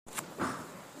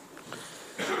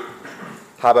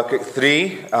Habakkuk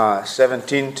 3,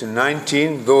 17 to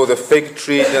 19. Though the fig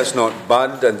tree does not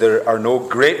bud and there are no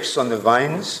grapes on the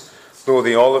vines, though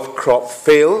the olive crop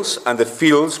fails and the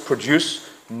fields produce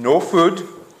no food,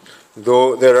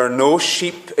 though there are no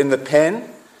sheep in the pen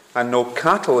and no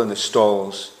cattle in the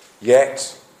stalls,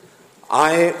 yet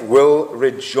I will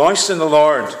rejoice in the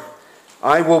Lord.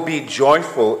 I will be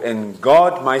joyful in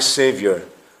God my Saviour.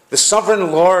 The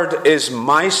sovereign Lord is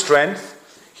my strength.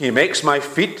 He makes my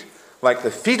feet like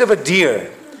the feet of a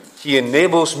deer. He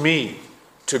enables me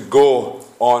to go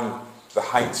on the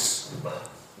heights.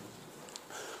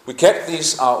 We kept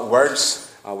these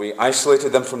words, we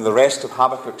isolated them from the rest of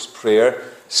Habakkuk's prayer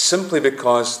simply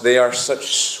because they are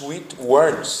such sweet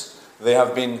words. They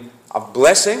have been a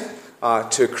blessing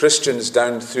to Christians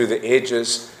down through the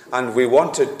ages, and we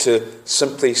wanted to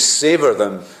simply savour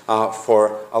them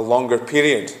for a longer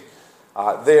period.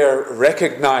 They are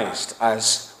recognized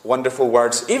as wonderful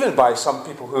words, even by some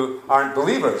people who aren't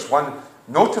believers. One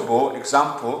notable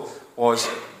example was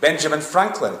Benjamin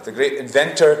Franklin, the great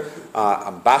inventor,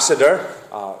 ambassador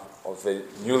of the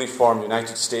newly formed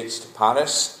United States to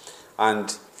Paris. And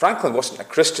Franklin wasn't a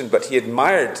Christian, but he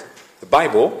admired the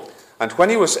Bible. And when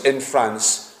he was in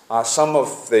France, some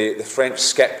of the French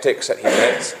skeptics that he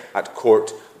met at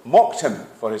court mocked him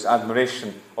for his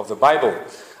admiration of the Bible.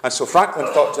 And so Franklin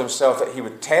thought to himself that he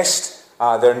would test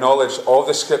their knowledge of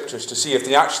the Scriptures to see if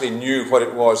they actually knew what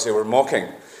it was they were mocking.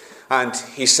 And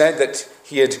he said that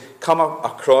he had come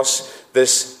across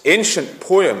this ancient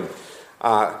poem,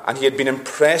 and he had been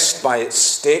impressed by its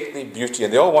stately beauty,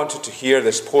 and they all wanted to hear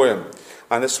this poem.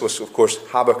 And this was, of course,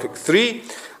 Habakkuk 3,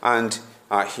 and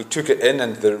he took it in,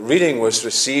 and the reading was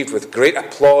received with great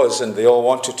applause, and they all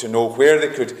wanted to know where they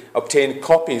could obtain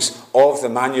copies of the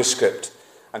manuscript.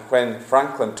 And when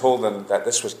Franklin told them that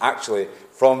this was actually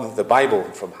from the Bible,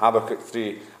 from Habakkuk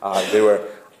 3, they were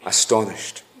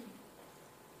astonished.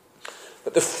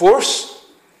 But the force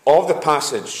of the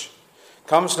passage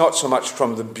comes not so much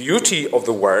from the beauty of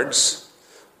the words,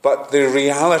 but the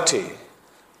reality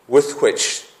with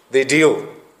which they deal.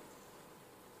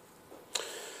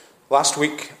 Last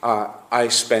week, I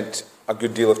spent a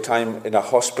good deal of time in a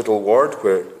hospital ward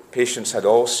where patients had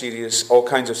all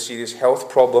kinds of serious health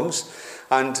problems.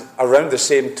 And around the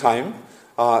same time,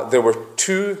 there were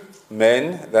two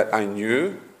men that I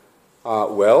knew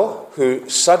well who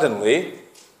suddenly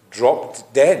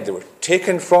dropped dead. They were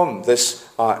taken from this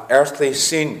earthly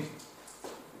scene,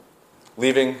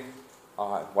 leaving,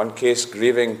 one case,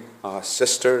 grieving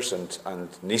sisters and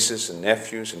nieces and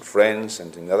nephews and friends,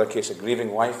 and in the other case, a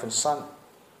grieving wife and son.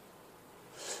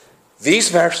 These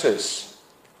verses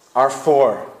are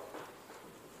for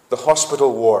the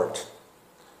hospital ward.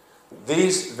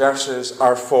 These verses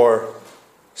are for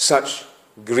such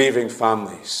grieving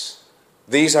families.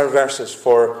 These are verses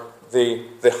for the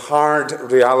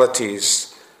hard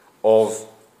realities of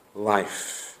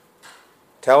life.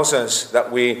 It tells us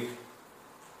that we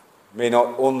may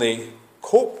not only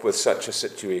cope with such a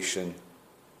situation,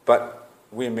 but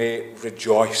we may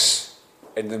rejoice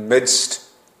in the midst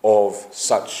of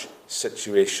such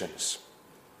situations.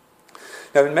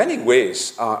 Now, in many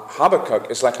ways,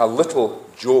 Habakkuk is like a little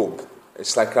Job.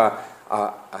 It's like a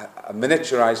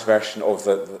miniaturized version of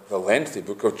the lengthy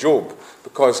book of Job.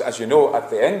 Because, as you know, at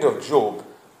the end of Job,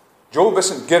 Job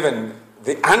isn't given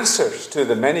the answers to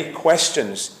the many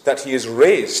questions that he has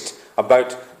raised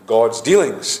about God's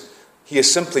dealings. He is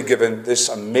simply given this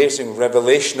amazing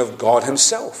revelation of God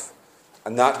himself.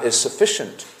 And that is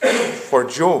sufficient for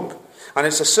Job. And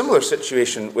it's a similar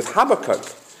situation with Habakkuk.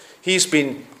 He's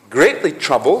been greatly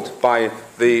troubled by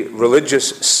the religious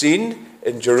scene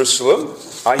in Jerusalem.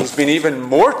 He's been even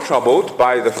more troubled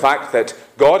by the fact that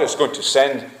God is going to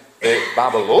send the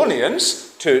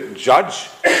Babylonians to judge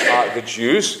the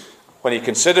Jews, when he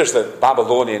considers the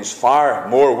Babylonians far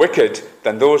more wicked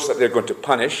than those that they're going to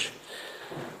punish.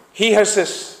 He has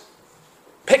this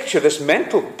picture, this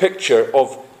mental picture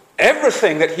of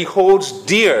everything that he holds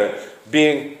dear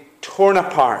being torn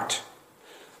apart.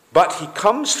 But he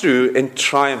comes through in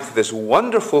triumph, this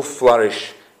wonderful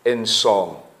flourish in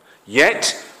song.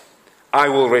 Yet I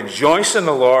will rejoice in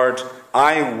the Lord.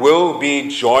 I will be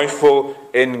joyful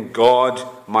in God,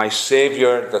 my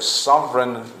Saviour. The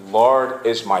sovereign Lord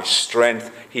is my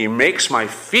strength. He makes my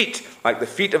feet like the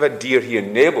feet of a deer. He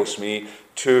enables me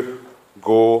to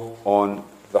go on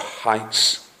the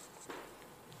heights.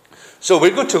 So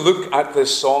we're going to look at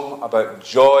this song about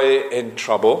joy in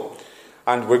trouble.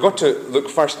 And we're going to look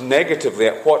first negatively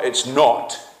at what it's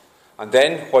not, and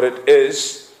then what it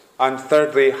is, and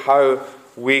thirdly, how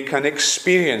we can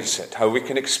experience it, how we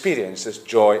can experience this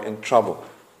joy in trouble.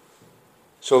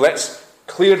 So let's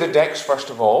clear the decks first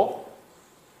of all.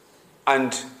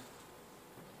 and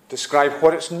describe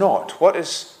what it's not. What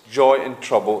is joy in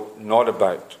trouble not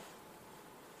about?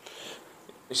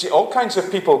 You see, all kinds of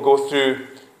people go through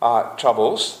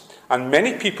troubles, and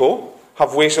many people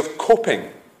have ways of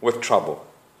coping with trouble,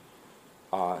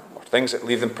 or things that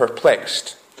leave them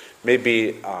perplexed.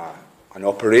 Maybe an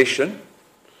operation,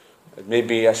 it may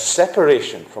be a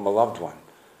separation from a loved one.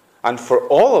 And for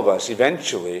all of us,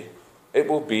 eventually, it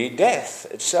will be death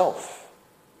itself.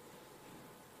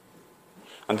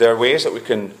 And there are ways that we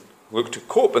can look to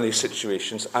cope in these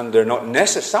situations, and they're not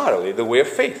necessarily the way of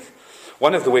faith.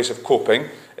 One of the ways of coping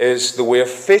is the way of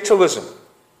fatalism.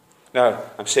 Now,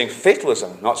 I'm saying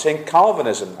fatalism, not saying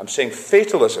Calvinism. I'm saying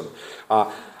fatalism,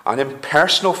 an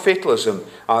impersonal fatalism,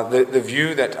 the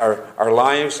view that our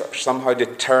lives are somehow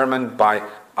determined by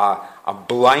a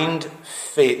blind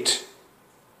fate.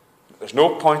 There's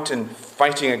no point in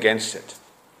fighting against it.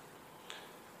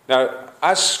 Now,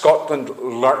 as Scotland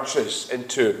lurches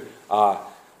into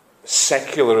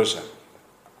secularism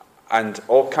and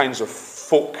all kinds of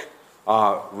folk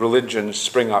religions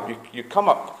spring up, you come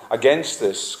up against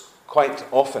this quite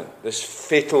often, this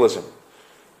fatalism.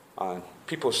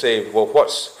 People say, well,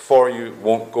 what's for you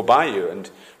won't go by you. And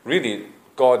really,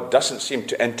 God doesn't seem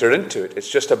to enter into it. It's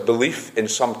just a belief in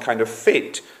some kind of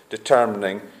fate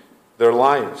determining their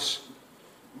lives.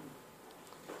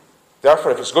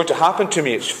 Therefore, if it's going to happen to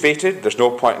me, it's fated. There's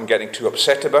no point in getting too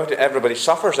upset about it. Everybody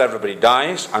suffers, everybody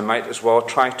dies. I might as well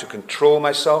try to control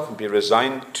myself and be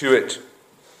resigned to it.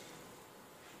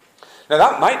 Now,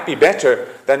 that might be better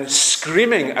than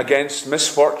screaming against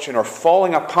misfortune or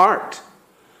falling apart.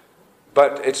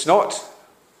 But it's not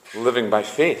living by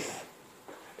faith.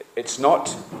 It's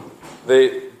not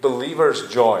the believer's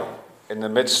joy in the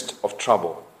midst of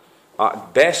trouble.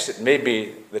 At best, it may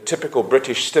be the typical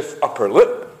British stiff upper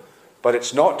lip, but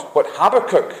it's not what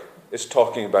Habakkuk is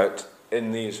talking about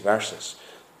in these verses.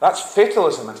 That's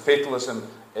fatalism, and fatalism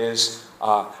is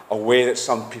a way that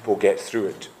some people get through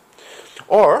it.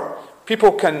 Or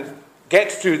people can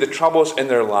get through the troubles in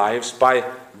their lives by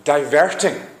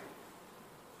diverting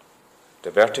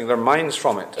their minds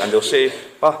from it. And they'll say,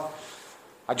 well,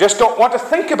 I just don't want to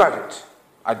think about it.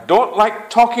 I don't like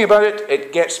talking about it.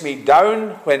 It gets me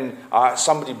down when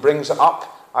somebody brings it up.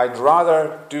 I'd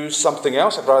rather do something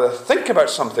else. I'd rather think about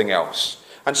something else.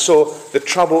 And so the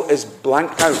trouble is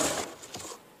blanked out.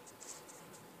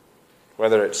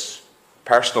 Whether it's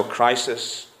personal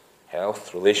crisis,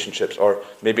 health, relationships, or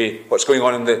maybe what's going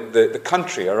on in the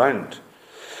country around.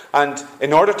 And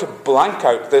in order to blank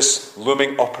out this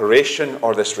looming operation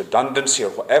or this redundancy or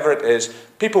whatever it is,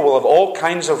 people will have all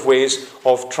kinds of ways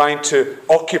of trying to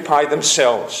occupy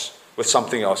themselves with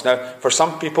something else. Now, for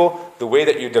some people, the way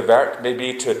that you divert may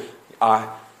be to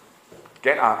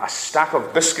get a stack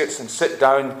of biscuits and sit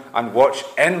down and watch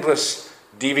endless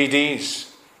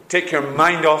DVDs. Take your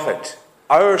mind off it.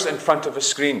 Hours in front of a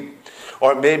screen.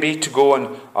 Or it may be to go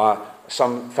on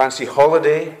some fancy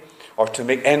holiday, or to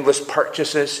make endless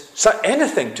purchases. So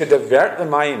anything to divert the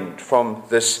mind from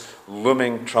this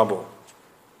looming trouble.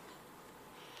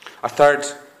 A third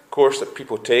course that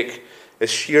people take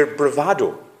is sheer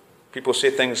bravado. People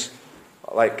say things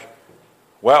like,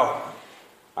 well,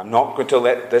 I'm not going to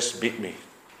let this beat me.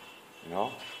 You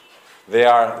know, they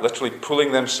are literally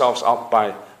pulling themselves up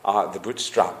by the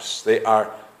bootstraps. They are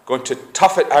going to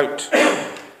tough it out.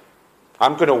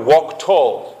 I'm going to walk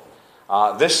tall.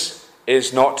 This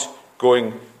is not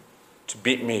going to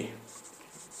beat me.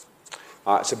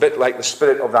 It's a bit like the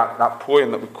spirit of that poem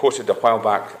that we quoted a while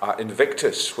back,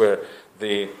 Invictus, where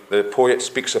the poet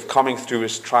speaks of coming through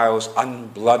his trials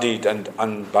unbloodied and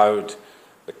unbowed,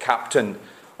 the captain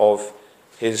of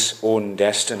his own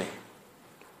destiny.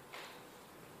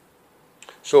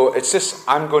 So it's this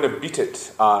I'm going to beat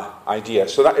it idea.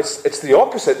 So that it's the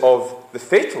opposite of the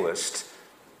fatalist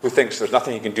who thinks there's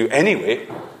nothing he can do anyway,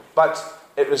 but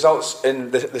it results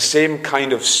in the same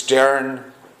kind of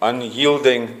stern,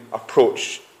 unyielding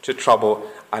approach to trouble,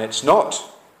 and it's not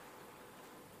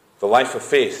the life of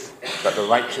faith that the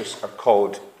righteous are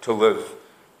called to live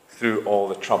through all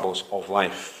the troubles of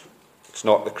life. It's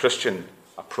not the Christian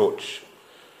approach.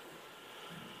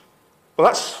 Well,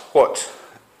 that's what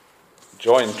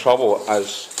joy in trouble,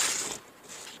 as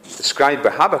described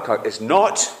by Habakkuk, is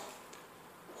not.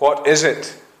 What is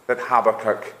it that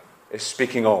Habakkuk is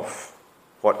speaking of?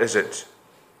 What is it?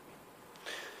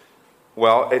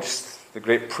 Well, it's the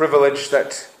great privilege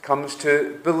that comes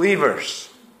to believers.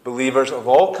 Believers of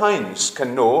all kinds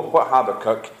can know what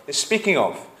Habakkuk is speaking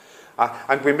of.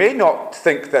 And we may not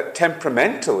think that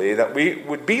temperamentally that we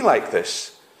would be like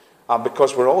this,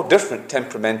 because we're all different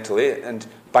temperamentally, and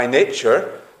by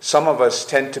nature, some of us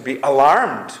tend to be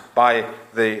alarmed by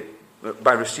the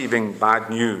by receiving bad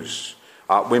news.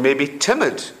 We may be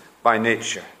timid by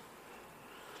nature.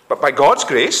 But by God's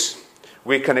grace,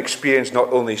 we can experience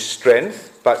not only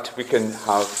strength, but we can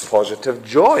have positive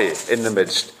joy in the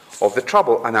midst of the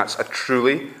trouble. And that's a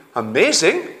truly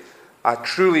amazing, a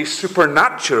truly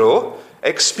supernatural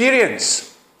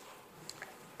experience.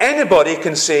 Anybody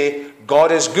can say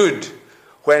God is good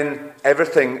when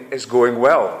everything is going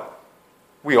well.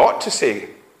 We ought to say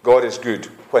God is good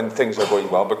when things are going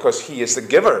well, because he is the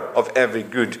giver of every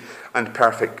good and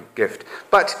perfect gift.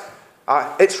 But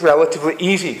it's relatively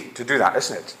easy to do that,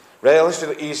 isn't it?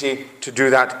 Relatively easy to do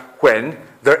that when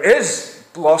there is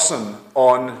blossom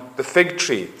on the fig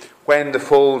tree, when the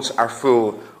folds are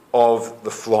full of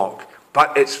the flock.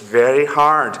 But it's very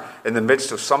hard in the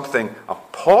midst of something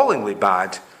appallingly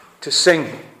bad to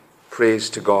sing praise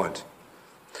to God.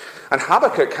 And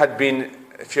Habakkuk had been,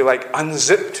 if you like,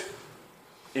 unzipped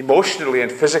emotionally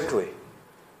and physically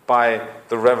by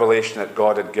the revelation that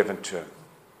God had given to him.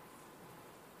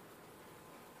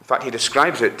 In fact, he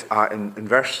describes it in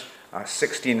verse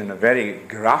 16 in a very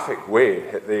graphic way.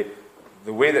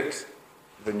 The way that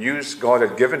the news God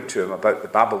had given to him about the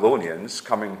Babylonians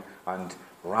coming and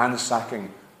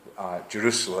ransacking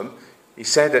Jerusalem, he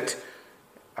said that,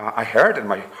 I heard and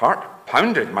my heart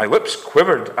pounded, my lips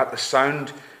quivered at the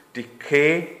sound,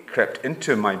 decay crept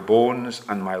into my bones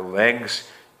and my legs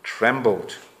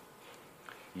trembled.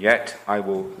 Yet I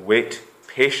will wait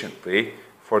patiently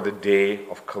for the day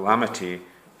of calamity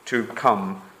to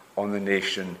come on the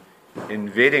nation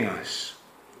invading us.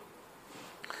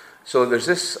 So there's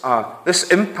this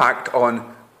impact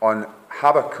on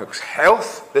Habakkuk's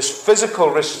health, this physical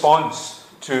response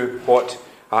to what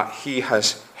he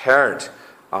has heard.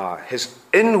 His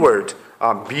inward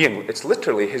being, it's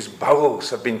literally his bowels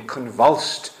have been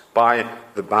convulsed by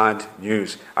the bad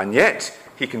news. And yet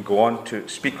he can go on to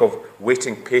speak of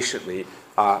waiting patiently,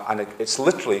 and it's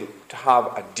literally to have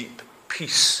a deep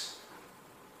peace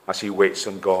as he waits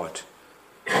on God.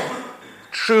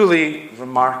 Truly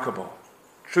remarkable.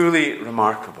 Truly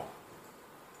remarkable.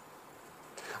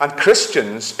 And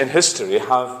Christians in history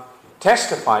have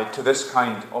testified to this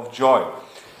kind of joy.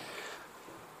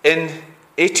 In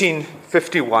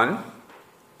 1851,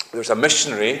 there was a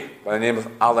missionary by the name of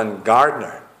Alan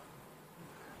Gardner.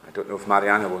 I don't know if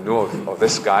Mariana will know of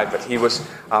this guy, but he was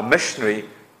a missionary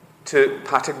to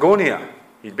Patagonia.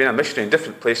 He'd been a missionary in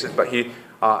different places, but he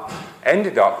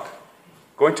ended up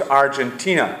going to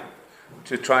Argentina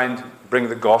to try and bring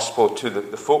the gospel to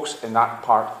the folks in that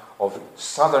part of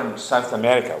southern South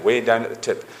America, way down at the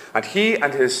tip. And he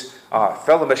and his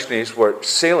fellow missionaries were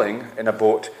sailing in a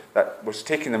boat that was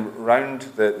taking them round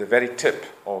the very tip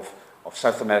of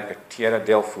South America, Tierra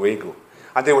del Fuego.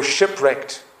 And they were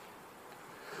shipwrecked.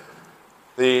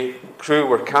 The crew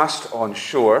were cast on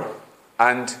shore,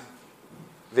 and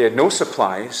they had no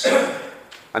supplies,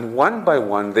 and one by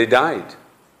one they died.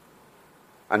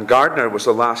 And Gardner was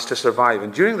the last to survive.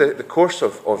 And during the course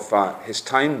of his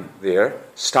time there,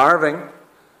 starving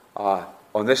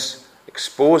on this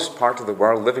exposed part of the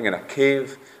world, living in a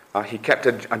cave, he kept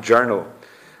a journal.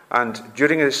 And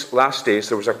during his last days,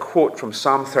 there was a quote from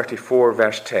Psalm 34,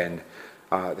 verse 10,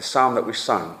 the psalm that we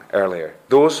sang earlier.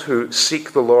 Those who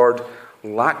seek the Lord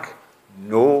lack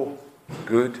no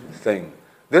good thing.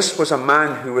 This was a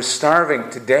man who was starving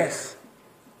to death,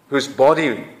 whose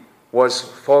body was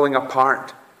falling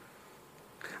apart.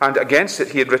 And against it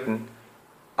he had written,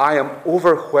 I am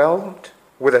overwhelmed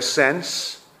with a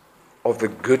sense of the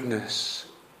goodness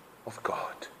of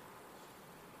God.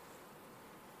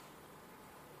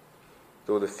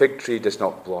 Though the fig tree does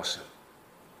not blossom,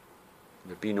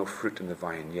 there be no fruit in the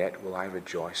vine, yet will I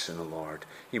rejoice in the Lord.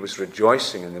 He was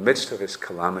rejoicing in the midst of his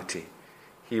calamity.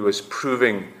 He was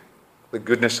proving the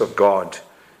goodness of God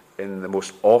in the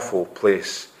most awful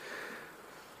place.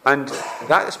 And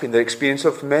that has been the experience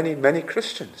of many, many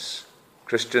Christians.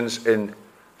 Christians in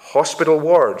hospital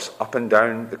wards up and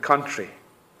down the country.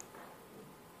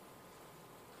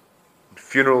 In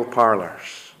funeral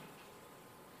parlours.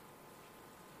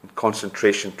 In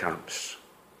concentration camps.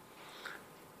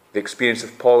 The experience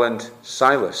of Paul and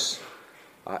Silas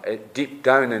deep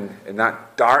down in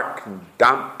that dark and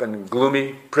damp and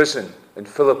gloomy prison in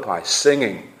Philippi,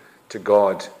 singing to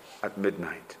God at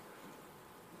midnight.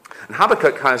 And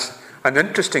Habakkuk has an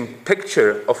interesting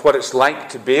picture of what it's like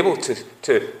to be able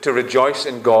to rejoice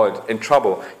in God in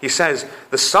trouble. He says,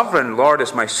 the sovereign Lord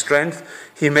is my strength.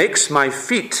 He makes my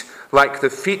feet like the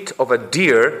feet of a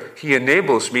deer. He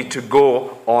enables me to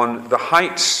go on the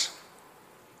heights.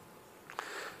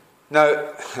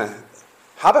 Now,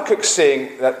 Habakkuk's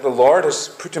saying that the Lord has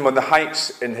put him on the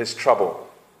heights in his trouble.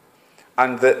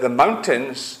 And that the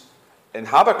mountains in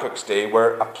Habakkuk's day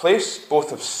were a place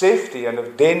both of safety and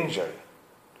of danger.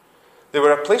 They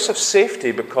were a place of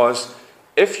safety because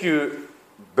if you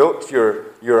built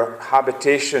your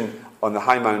habitation on the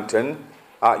high mountain,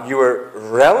 you were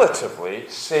relatively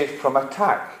safe from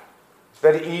attack. It's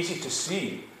very easy to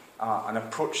see an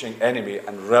approaching enemy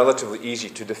and relatively easy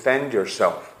to defend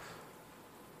yourself.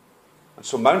 And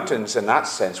so mountains in that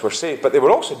sense were safe, but they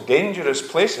were also dangerous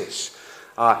places.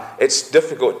 It's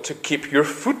difficult to keep your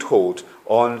foothold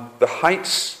on the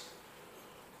heights.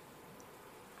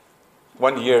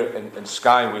 One year in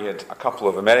Skye, we had a couple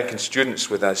of American students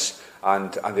with us,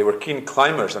 and they were keen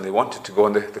climbers, and they wanted to go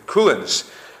on the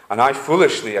Coolins. And I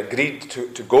foolishly agreed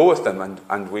to go with them,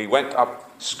 and we went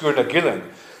up Sgurrnagillen,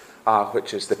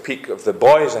 which is the peak of the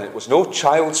boys, and it was no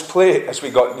child's play as we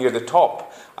got near the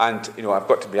top. And, I've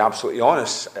got to be absolutely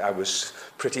honest, I was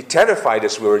pretty terrified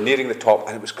as we were nearing the top,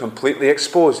 and it was completely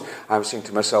exposed. I was saying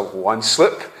to myself, one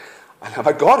slip, and have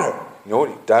I got her?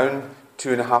 Down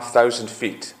 2,500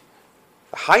 feet.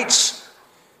 The heights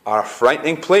are a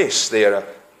frightening place. They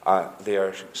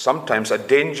are sometimes a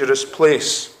dangerous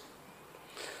place.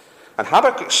 And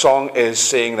Habakkuk's song is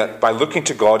saying that by looking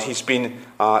to God, he's been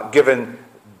given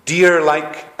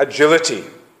deer-like agility,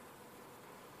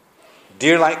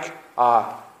 deer-like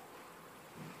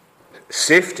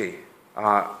safety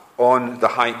on the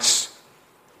heights.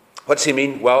 What's he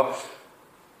mean? Well,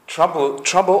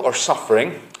 trouble or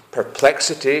suffering,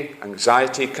 perplexity,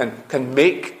 anxiety can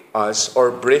make us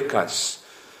or break us.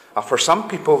 For some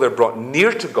people, they're brought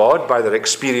near to God by their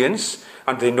experience,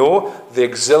 and they know the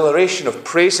exhilaration of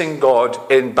praising God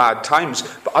in bad times.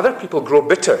 But other people grow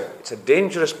bitter. It's a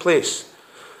dangerous place.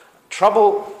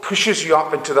 Trouble pushes you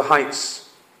up into the heights,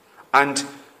 and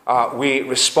we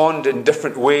respond in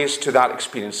different ways to that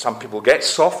experience. Some people get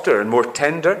softer and more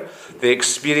tender. They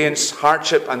experience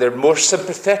hardship and they're more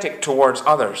sympathetic towards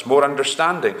others, more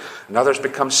understanding, and others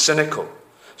become cynical.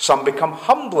 Some become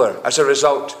humbler as a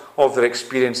result of their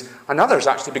experience, and others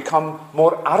actually become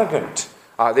more arrogant.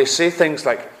 They say things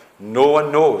like, no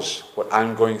one knows what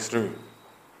I'm going through.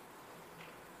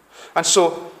 And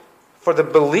so, for the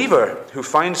believer who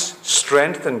finds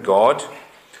strength in God,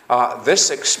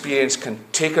 this experience can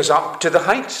take us up to the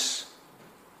heights.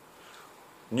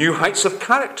 New heights of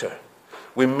character.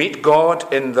 We meet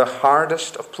God in the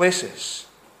hardest of places.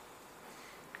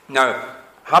 Now,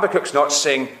 Habakkuk's not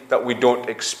saying that we don't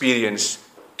experience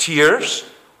tears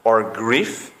or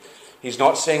grief. He's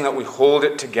not saying that we hold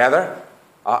it together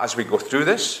as we go through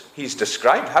this. He's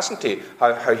described, hasn't he,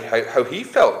 how he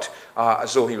felt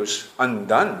as though he was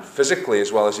undone physically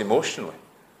as well as emotionally.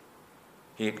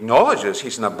 He acknowledges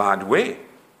he's in a bad way.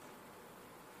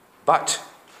 But,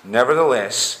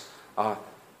 nevertheless,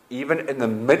 even in the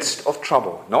midst of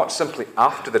trouble, not simply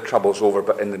after the trouble's over,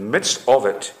 but in the midst of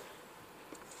it,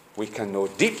 we can know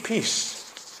deep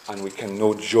peace and we can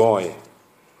know joy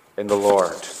in the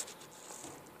Lord.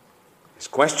 His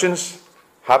questions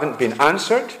haven't been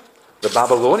answered. The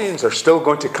Babylonians are still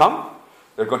going to come.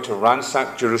 They're going to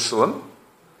ransack Jerusalem.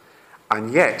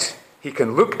 And yet, he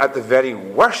can look at the very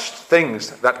worst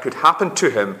things that could happen to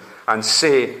him and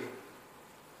say,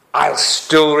 I'll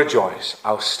still rejoice.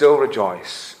 I'll still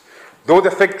rejoice. Though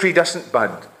the fig tree doesn't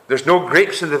bud, there's no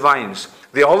grapes in the vines,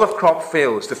 the olive crop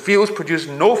fails, the fields produce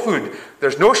no food,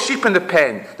 there's no sheep in the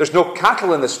pen, there's no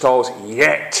cattle in the stalls,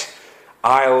 yet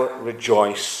I'll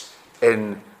rejoice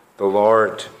in the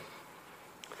Lord.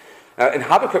 In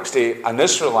Habakkuk's day, an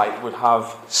Israelite would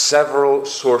have several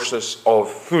sources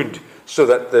of food so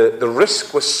that the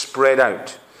risk was spread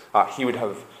out. He would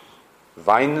have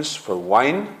vines for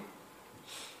wine,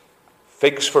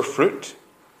 figs for fruit.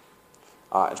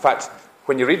 In fact,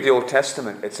 when you read the Old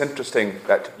Testament, it's interesting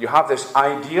that you have this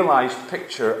idealized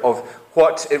picture of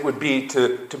what it would be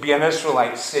to be an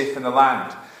Israelite safe in the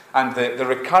land. And the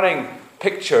recurring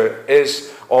picture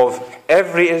is of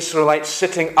every Israelite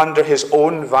sitting under his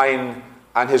own vine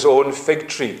and his own fig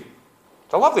tree.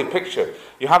 It's a lovely picture.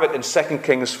 You have it in 2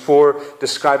 Kings 4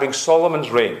 describing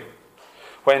Solomon's reign,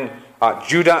 when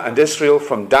Judah and Israel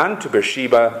from Dan to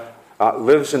Beersheba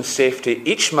lives in safety,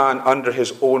 each man under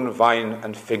his own vine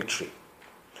and fig tree.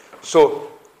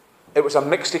 So it was a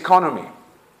mixed economy.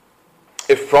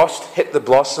 If frost hit the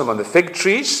blossom on the fig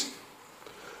trees,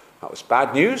 that was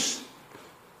bad news.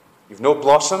 You've no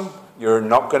blossom, you're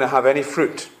not going to have any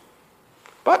fruit.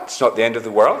 But it's not the end of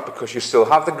the world, because you still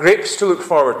have the grapes to look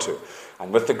forward to.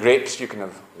 And with the grapes you can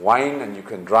have wine, and you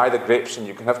can dry the grapes, and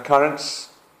you can have currants.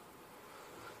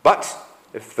 But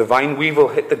if the vine weevil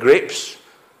hit the grapes,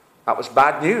 that was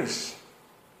bad news.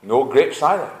 No grapes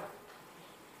either.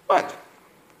 But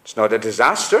it's not a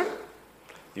disaster.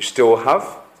 You still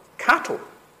have cattle.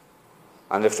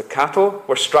 And if the cattle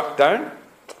were struck down,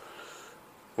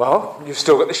 well, you've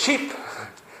still got the sheep.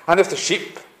 And if the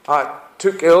sheep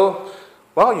took ill,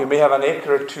 well, you may have an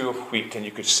acre or two of wheat and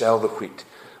you could sell the wheat.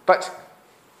 But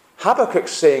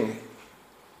Habakkuk's saying,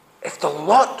 if the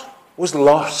lot was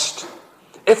lost,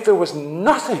 if there was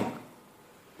nothing,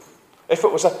 if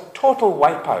it was a total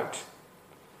wipeout,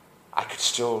 I could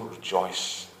still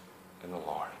rejoice in the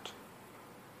Lord.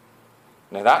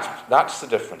 Now that's the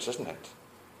difference, isn't it?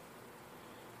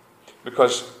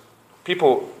 Because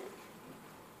people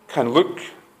can look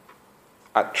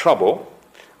at trouble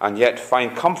and yet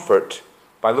find comfort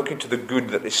by looking to the good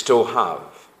that they still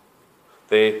have.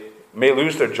 They may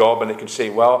lose their job and they can say,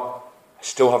 well, I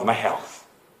still have my health.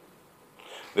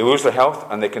 They lose their health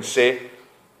and they can say,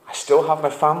 I still have my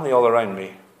family all around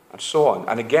me, and so on.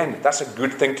 And again, that's a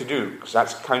good thing to do, because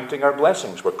that's counting our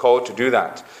blessings. We're called to do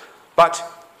that. But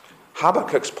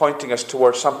Habakkuk's pointing us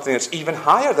towards something that's even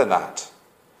higher than that.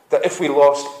 That if we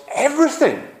lost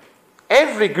everything,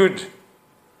 every good,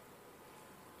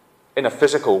 in a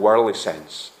physical, worldly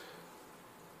sense,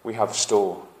 we have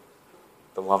still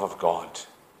the love of God.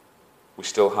 We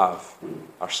still have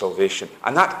our salvation.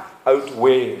 And that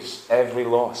outweighs every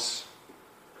loss.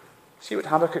 See what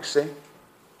Habakkuk's saying?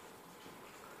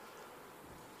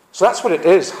 So that's what it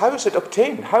is. How is it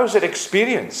obtained? How is it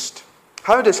experienced?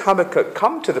 How does Habakkuk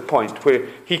come to the point where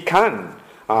he can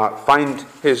find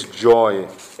his joy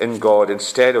in God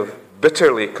instead of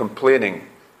bitterly complaining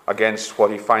against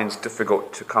what he finds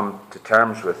difficult to come to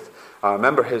terms with?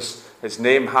 Remember, his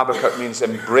name Habakkuk means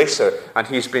embracer, and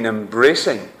he's been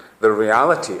embracing the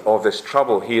reality of this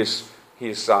trouble. He's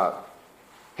hit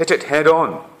it head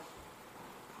on.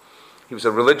 He was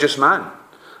a religious man,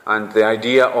 and the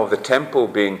idea of the temple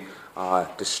being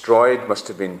destroyed must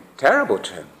have been terrible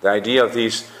to him. The idea of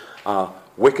these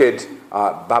wicked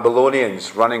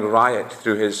Babylonians running riot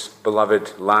through his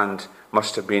beloved land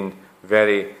must have been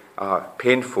very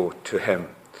painful to him.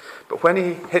 But when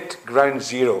he hit ground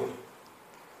zero,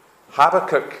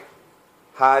 Habakkuk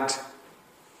had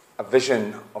a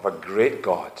vision of a great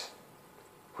God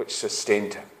which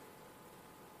sustained him.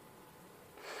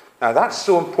 Now that's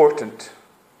so important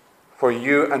for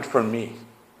you and for me.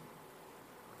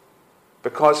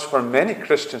 Because for many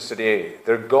Christians today,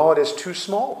 their God is too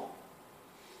small.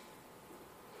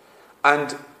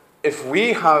 And if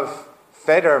we have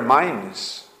fed our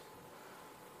minds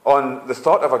on the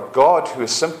thought of a God who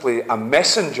is simply a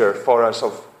messenger for us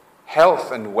of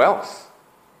health and wealth,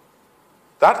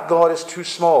 that God is too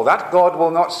small. That God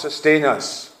will not sustain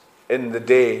us in the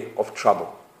day of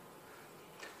trouble.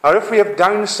 Or if we have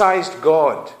downsized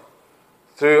God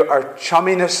through our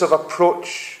chumminess of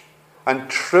approach and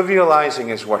trivializing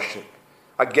his worship,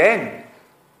 again,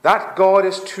 that God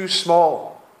is too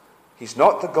small. He's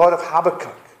not the God of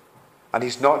Habakkuk, and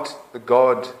he's not the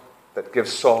God that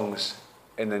gives songs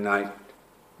in the night.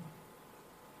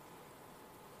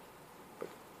 But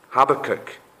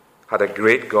Habakkuk had a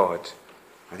great God,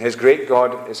 and his great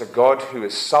God is a God who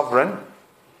is sovereign,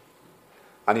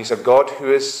 and he's a God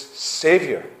who is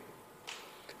Saviour.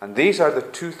 And these are the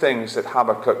two things that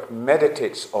Habakkuk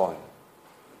meditates on.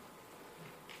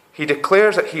 He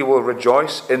declares that he will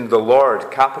rejoice in the Lord,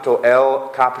 capital L,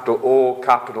 capital O,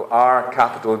 capital R,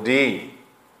 capital D,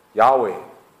 Yahweh,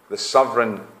 the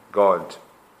sovereign God.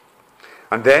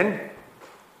 And then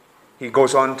he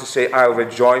goes on to say, I'll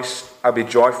be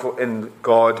joyful in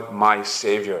God, my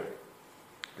Saviour.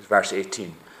 It's verse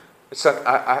 18. It's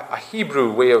a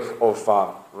Hebrew way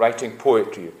of writing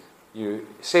poetry. You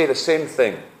say the same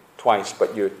thing twice,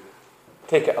 but you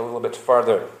take it a little bit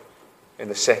further in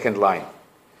the second line.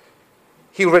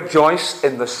 He rejoiced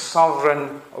in the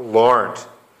sovereign Lord,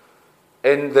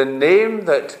 in the name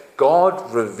that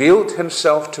God revealed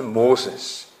himself to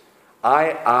Moses.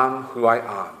 I am who I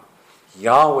am.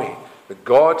 Yahweh, the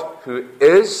God who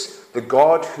is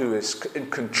in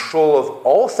control of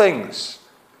all things.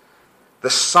 The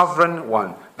sovereign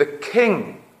one, the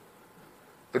King,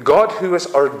 the God who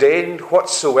has ordained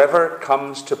whatsoever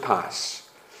comes to pass.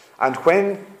 And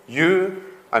when you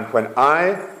and when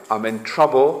I am in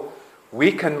trouble,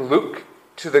 we can look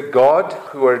to the God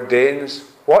who ordains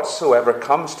whatsoever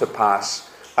comes to pass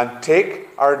and take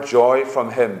our joy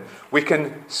from him. We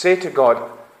can say to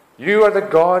God, you are the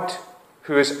God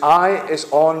whose eye is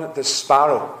on the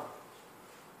sparrow.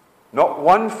 Not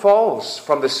one falls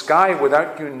from the sky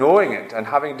without you knowing it and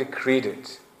having decreed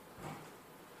it.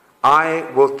 I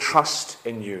will trust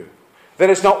in you.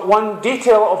 There is not one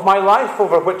detail of my life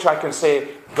over which I can say,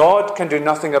 God can do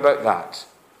nothing about that.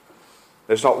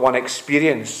 There's not one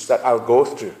experience that I'll go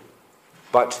through,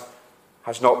 but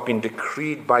has not been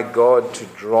decreed by God to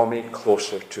draw me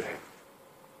closer to him.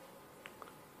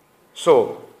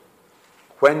 So,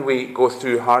 when we go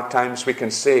through hard times, we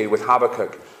can say with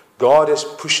Habakkuk, God is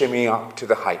pushing me up to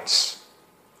the heights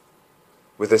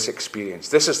with this experience.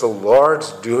 This is the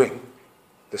Lord's doing.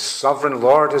 The sovereign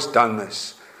Lord has done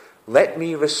this. Let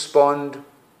me respond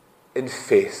in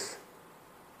faith.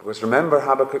 Because remember,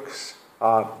 Habakkuk's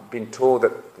been told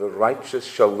that the righteous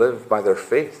shall live by their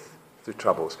faith through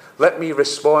troubles. Let me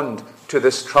respond to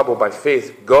this trouble by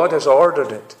faith. God has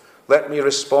ordered it. Let me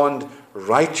respond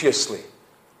righteously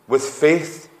with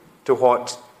faith to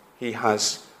what he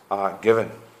has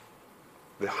given.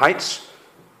 The heights,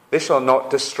 they shall not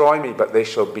destroy me, but they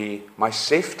shall be my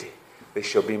safety. They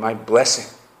shall be my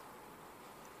blessing.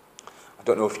 I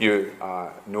don't know if you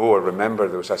know or remember,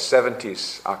 there was a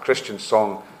 70s Christian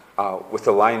song with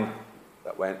a line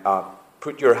that went,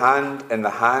 put your hand in the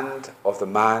hand of the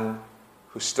man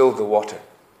who stilled the water.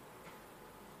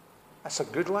 That's a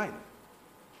good line.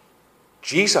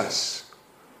 Jesus,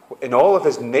 in all of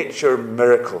his nature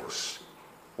miracles,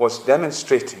 was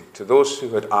demonstrating to those who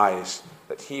had eyes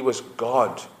that he was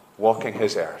God walking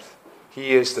his earth.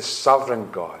 He is the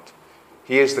sovereign God.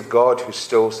 He is the God who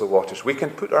stills the waters. We can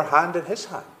put our hand in his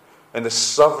hand, in the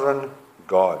sovereign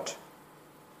God.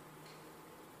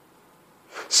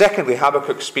 Secondly,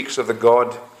 Habakkuk speaks of the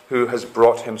God who has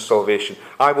brought him salvation.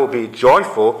 I will be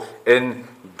joyful in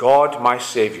God my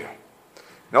Saviour.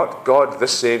 Not God the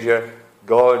Saviour,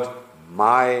 God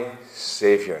my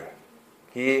Saviour.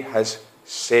 He has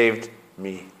saved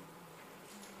me.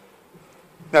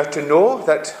 Now, to know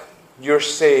that you're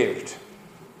saved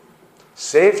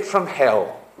from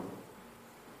hell,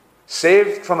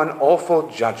 saved from an awful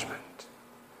judgment,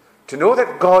 to know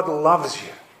that God loves you,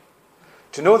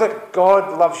 to know that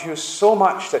God loves you so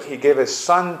much that he gave his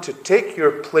Son to take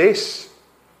your place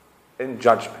in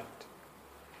judgment.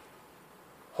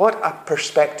 What a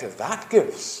perspective that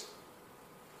gives.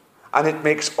 And it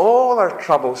makes all our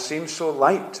troubles seem so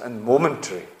light and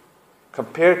momentary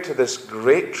compared to this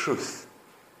great truth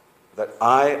that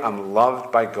I am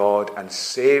loved by God and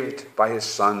saved by his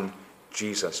Son,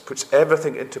 Jesus. Puts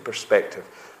everything into perspective.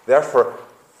 Therefore,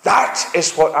 that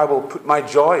is what I will put my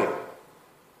joy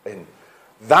in.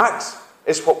 That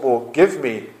is what will give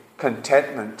me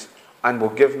contentment and will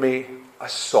give me a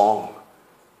song.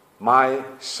 My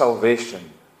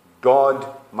salvation, God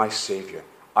my Saviour.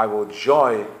 I will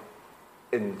joy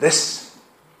in this.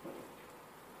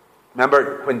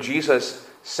 Remember when Jesus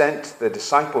sent the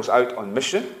disciples out on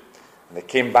mission, and they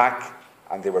came back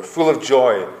and they were full of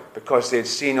joy because they had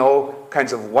seen all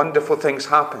kinds of wonderful things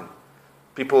happen.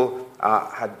 People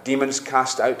had demons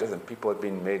cast out of them. People had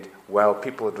been made well.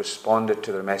 People had responded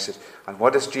to their message. And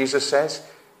what does Jesus say?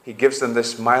 He gives them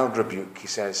this mild rebuke. He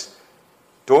says,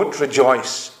 don't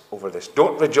rejoice over this.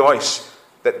 Don't rejoice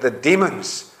that the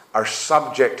demons are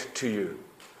subject to you.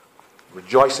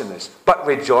 Rejoice in this. But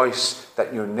rejoice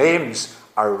that your names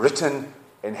are written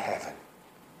in heaven.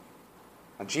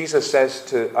 And Jesus says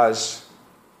to us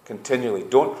continually,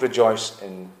 don't rejoice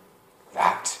in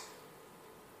that.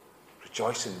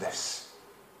 Rejoice in this,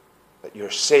 that you're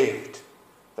saved,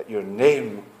 that your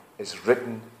name is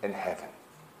written in heaven.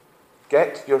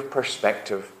 Get your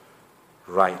perspective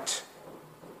right.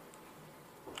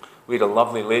 We had a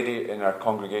lovely lady in our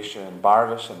congregation in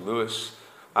Barvis and Lewis,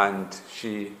 and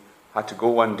she had to go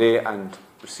one day and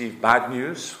receive bad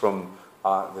news from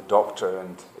the doctor,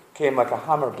 and it came like a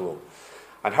hammer blow.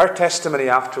 And her testimony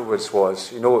afterwards was,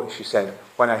 she said,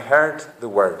 when I heard the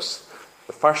words,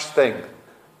 the first thing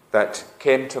that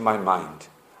came to my mind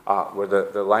were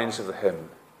the lines of the hymn,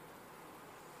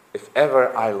 if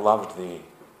ever I loved thee,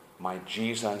 my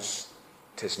Jesus,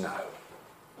 'tis now.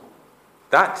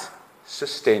 That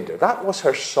sustained her. That was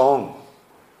her song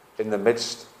in the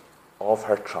midst of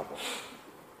her trouble.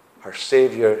 Her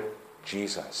Saviour,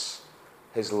 Jesus.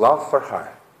 His love for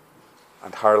her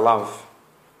and her love.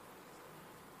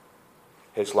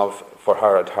 His love for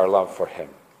her and her love for him.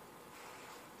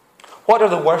 What are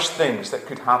the worst things that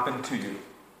could happen to you?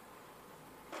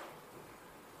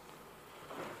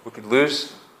 We could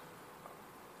lose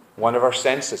one of our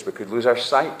senses. We could lose our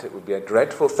sight. It would be a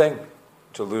dreadful thing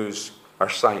to lose our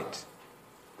sight.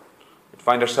 We'd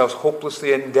find ourselves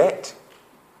hopelessly in debt.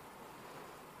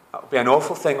 That would be an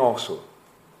awful thing also,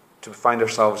 to find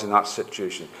ourselves in that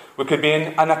situation. We could be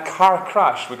in a car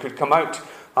crash. We could come out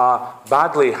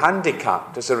badly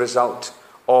handicapped as a result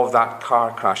of that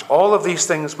car crash. All of these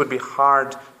things would be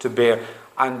hard to bear.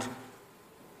 And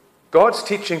God's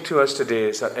teaching to us today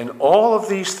is that in all of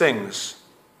these things,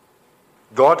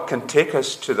 God can take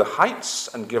us to the heights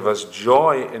and give us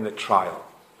joy in the trial.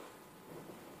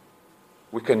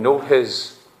 We can know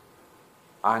his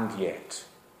and yet.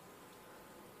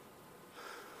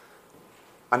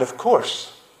 And of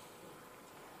course,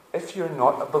 if you're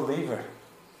not a believer,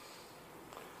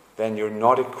 then you're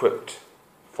not equipped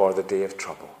for the day of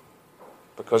trouble.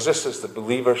 Because this is the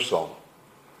believer song.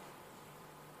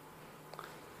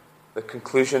 The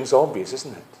conclusion's obvious,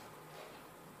 isn't it?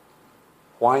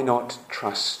 Why not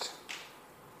trust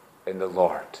in the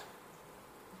Lord?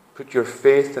 Put your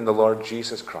faith in the Lord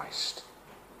Jesus Christ,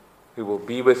 who will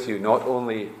be with you not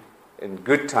only in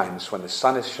good times when the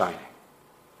sun is shining,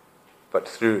 but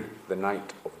through the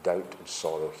night of doubt and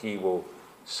sorrow. He will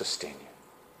sustain you.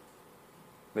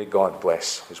 May God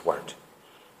bless his word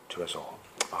to us all.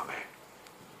 Amen.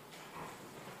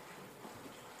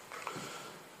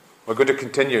 We're going to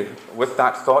continue with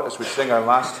that thought as we sing our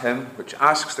last hymn, which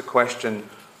asks the question,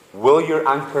 will your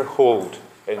anchor hold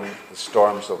in the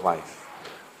storms of life?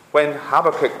 When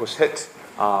Habakkuk was hit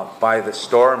by the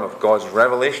storm of God's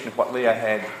revelation of what lay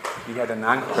ahead, he had an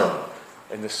anchor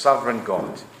in the sovereign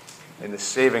God, in the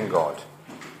saving God.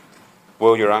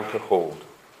 Will your anchor hold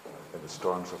in the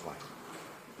storms of life?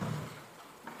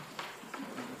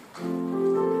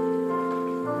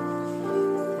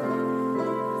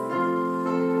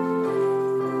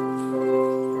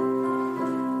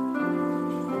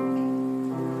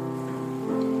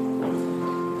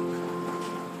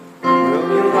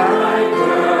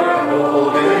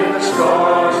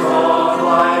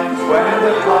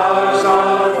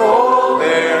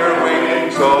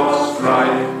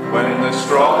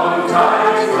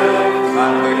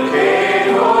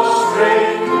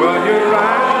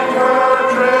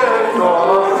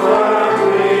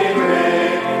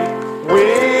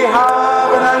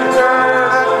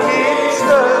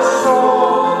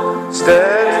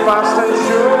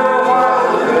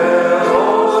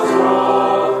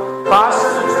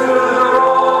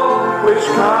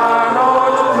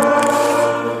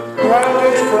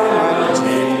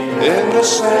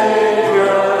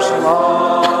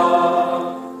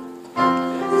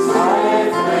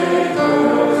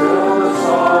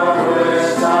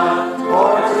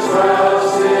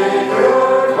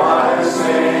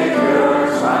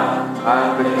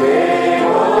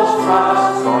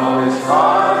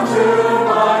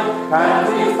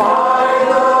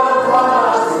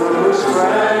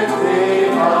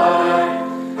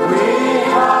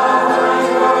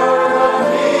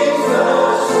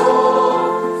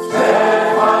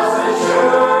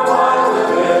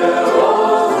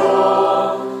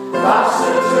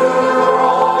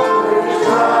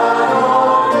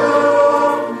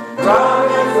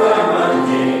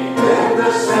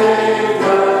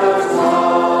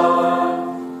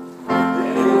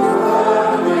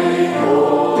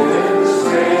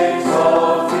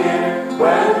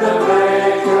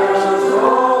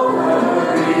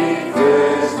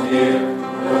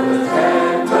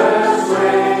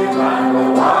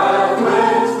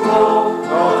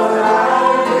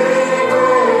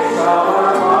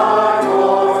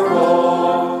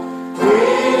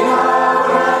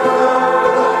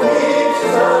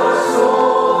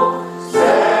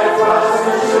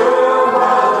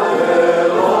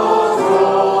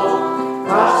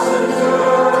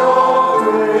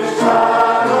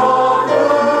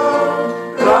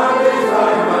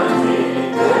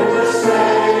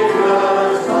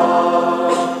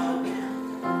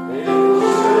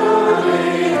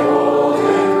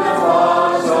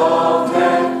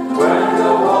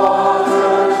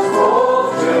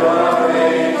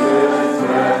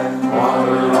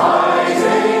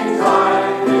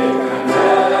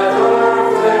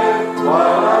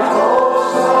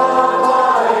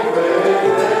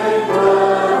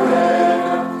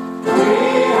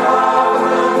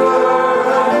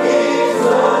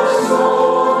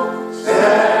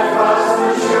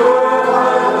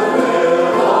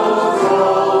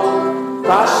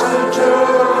 Fasten to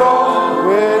the road.